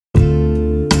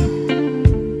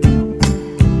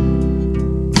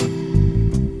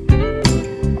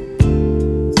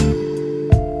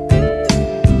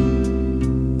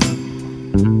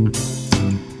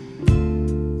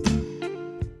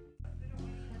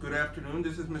Good afternoon.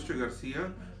 This is Mr.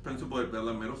 Garcia, principal at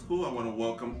Vela Middle School. I want to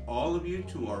welcome all of you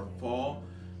to our fall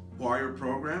choir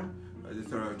program. This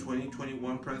is our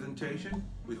 2021 presentation.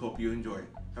 We hope you enjoy it.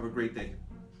 Have a great day.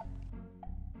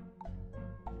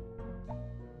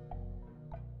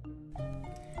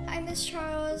 Hi, Miss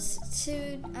Charles.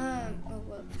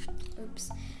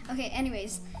 Okay,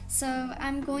 anyways, so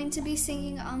I'm going to be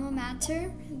singing Alma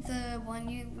Mater, the one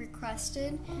you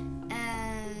requested,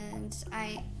 and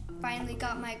I finally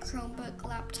got my Chromebook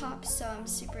laptop, so I'm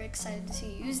super excited to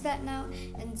use that now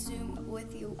and Zoom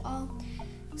with you all.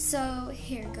 So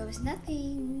here goes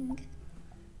nothing.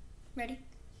 Ready?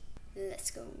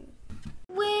 Let's go.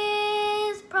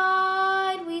 With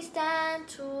pride we stand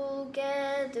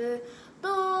together,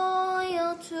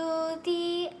 loyal to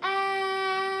the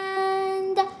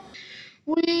end.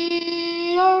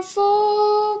 We are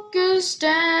focused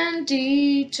and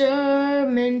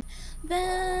determined.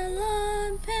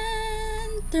 Vela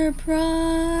Panther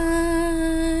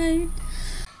pride.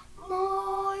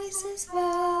 Moises,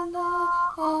 Vela,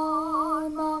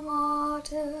 alma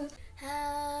mater,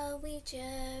 how we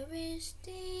cherish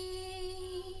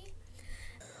thee.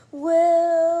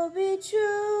 Will be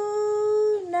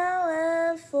true now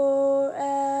and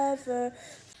forever.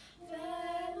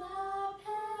 Vela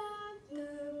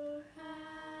Panther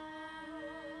pride.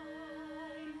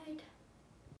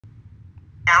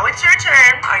 Now it's your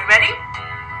turn. Are you ready?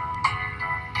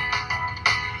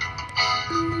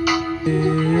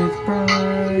 With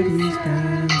pride we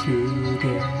stand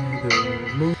together.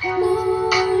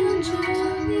 Loyal to the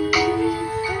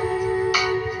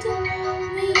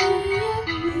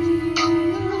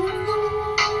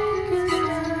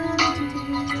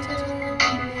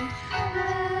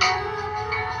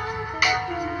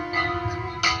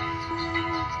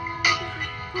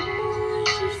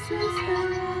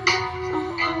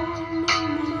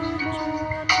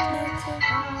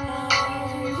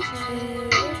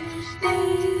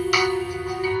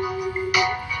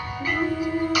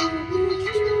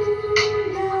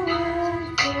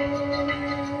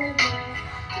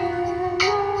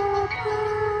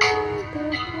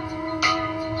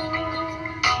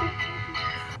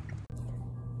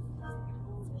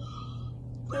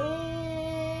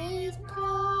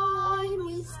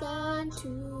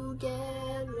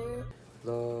together,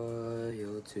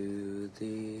 Loyal to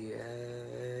the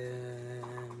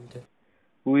end.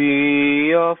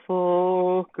 We are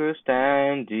focused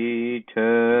and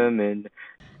determined.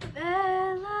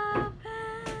 Vela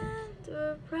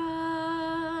Panther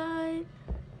pride.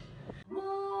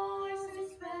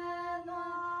 Moises,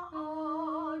 Vela,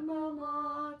 alma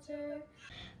mater,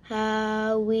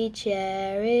 how we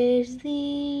cherish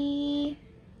thee.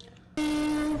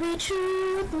 Be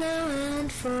true now and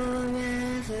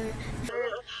forever.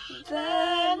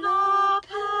 Vela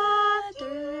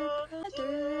Panther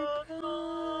pride.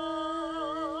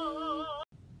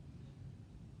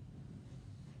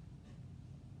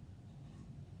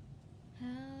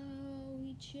 How we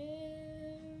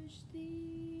cherish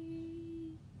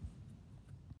thee.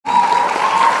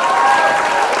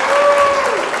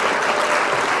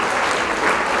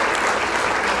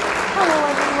 Hello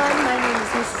everyone, my name is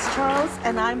Mrs. Charles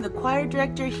and I'm the choir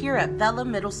director here at Vela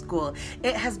Middle School.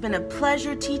 It has been a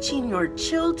pleasure teaching your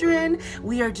children.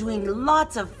 We are doing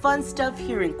lots of fun stuff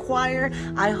here in choir.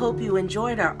 I hope you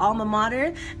enjoyed our alma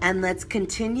mater, and let's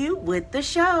continue with the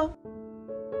show.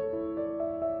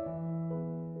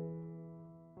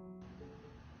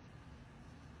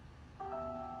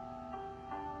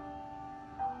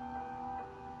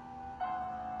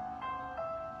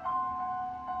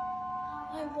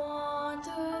 I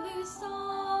wander this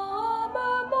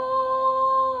summer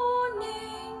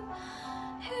morning,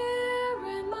 here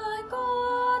in my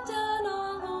garden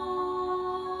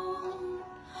alone.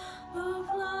 The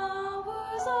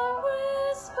flowers are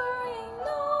whispering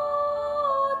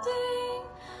nothing,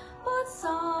 but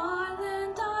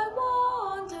silent I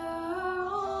wander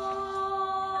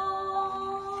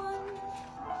on.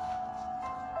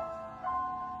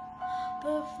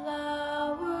 The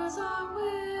flowers are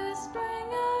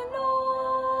whispering and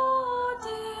nodding,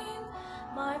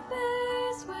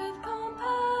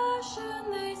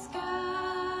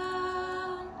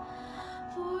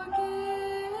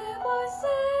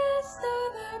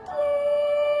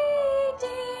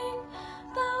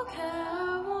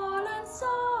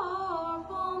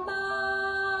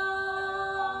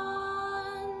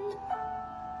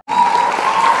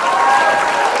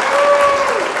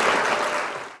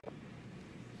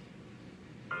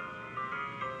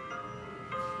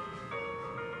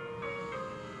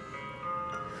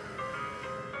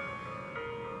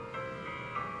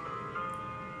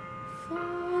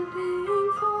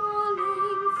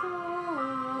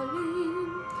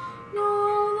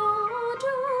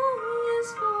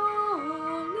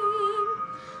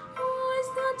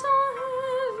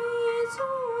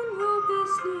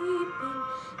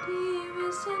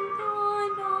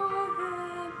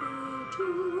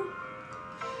 too.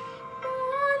 My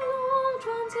loved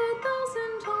ones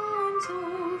 1,000 times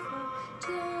over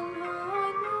tell her I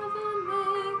never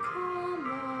may come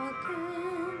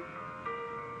again.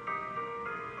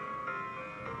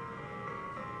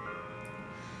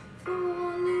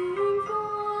 Falling,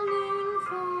 falling,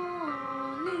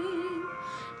 falling,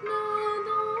 near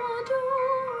the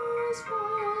doors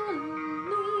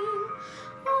falling.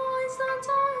 Eyes that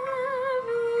are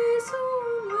heavy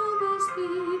soon will be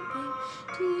sleeping.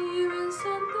 Tears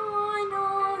and thine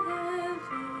are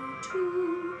heavy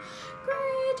too.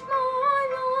 Greet my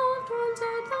loved ones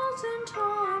 1,000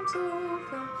 times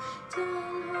over.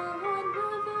 Tell her I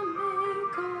never may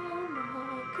come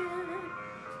again.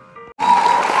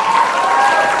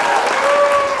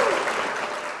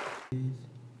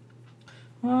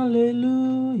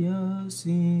 Hallelujah,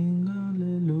 sing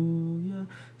hallelujah,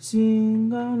 sing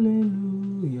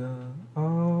hallelujah,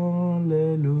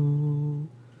 hallelujah,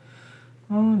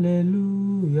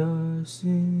 hallelujah,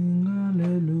 sing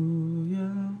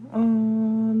hallelujah,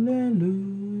 hallelujah,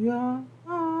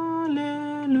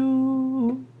 hallelujah.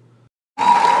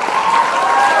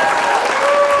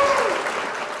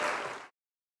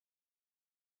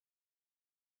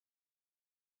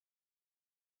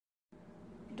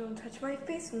 Don't touch my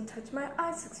face, don't touch my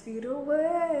eyes 6 feet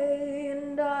away,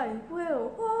 and I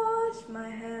will wash my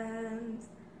hands.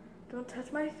 Don't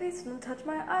touch my face, don't touch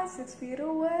my eyes 6 feet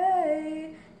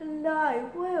away, and I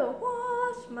will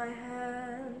wash my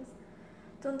hands.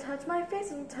 Don't touch my face,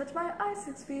 don't touch my eyes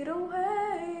 6 feet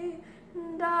away,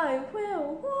 and I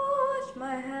will wash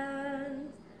my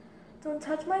hands. Don't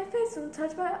touch my face, don't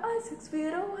touch my eyes 6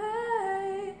 feet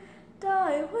away, and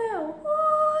I will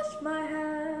wash my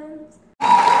hands.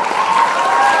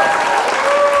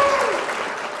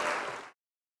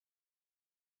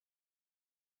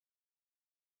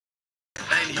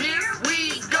 And here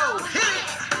we go. Hit it.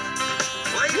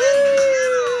 Play that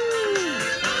piano.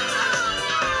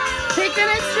 Pick an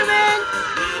instrument.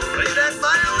 Play that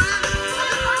violin.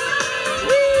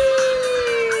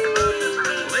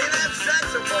 Play that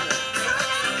saxophone.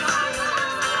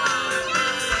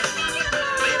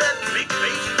 Play that big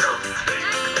bass drum.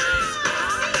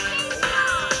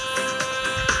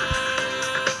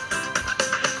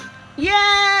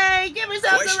 Yay! Give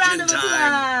yourselves a Question round of time.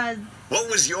 applause. What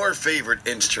was your favorite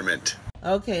instrument?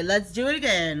 Okay, let's do it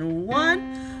again.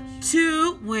 1,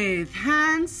 2, with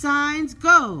hand signs,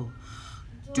 go.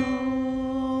 Do,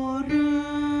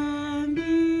 re,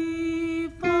 mi,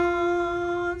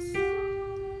 fa, sol,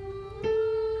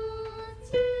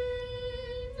 ti,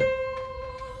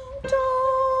 do,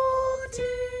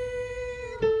 ti,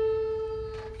 do,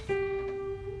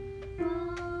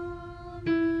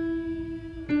 mi.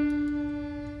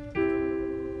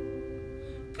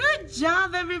 Good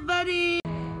job, everybody.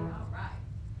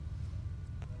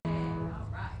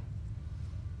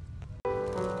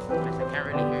 I can't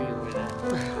really hear you over that.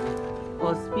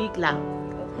 Well, speak loud.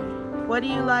 What do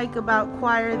you like about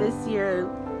choir this year,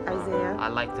 Isaiah? I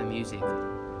like the music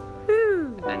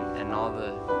Woo. and all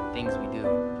the things we do.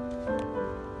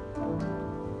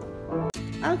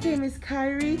 Okay, Miss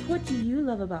Kyrie, what do you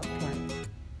love about choir?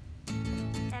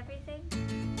 Everything.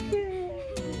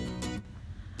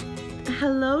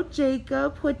 Hello,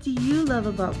 Jacob. What do you love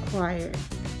about choir?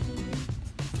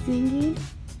 Singing?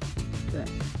 Good.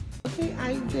 Okay,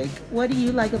 Isaac, what do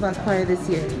you like about choir this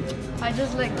year? I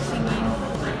just like singing,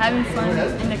 having fun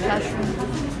in the classroom,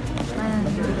 and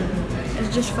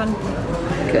it's just fun.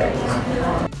 Good.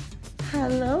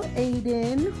 Hello,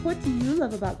 Aiden. What do you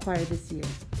love about choir this year?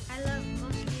 I love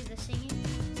mostly the singing.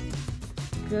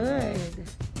 Good.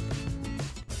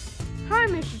 Hi,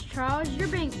 Mrs. Charles. You're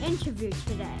being interviewed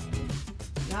today.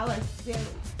 Y'all are silly.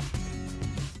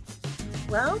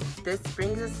 Well, this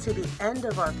brings us to the end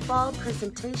of our fall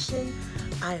presentation.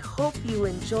 I hope you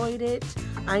enjoyed it.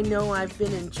 I know I've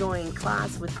been enjoying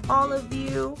class with all of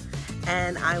you,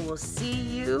 and I will see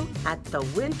you at the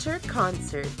winter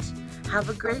concert. Have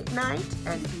a great night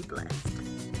and be blessed.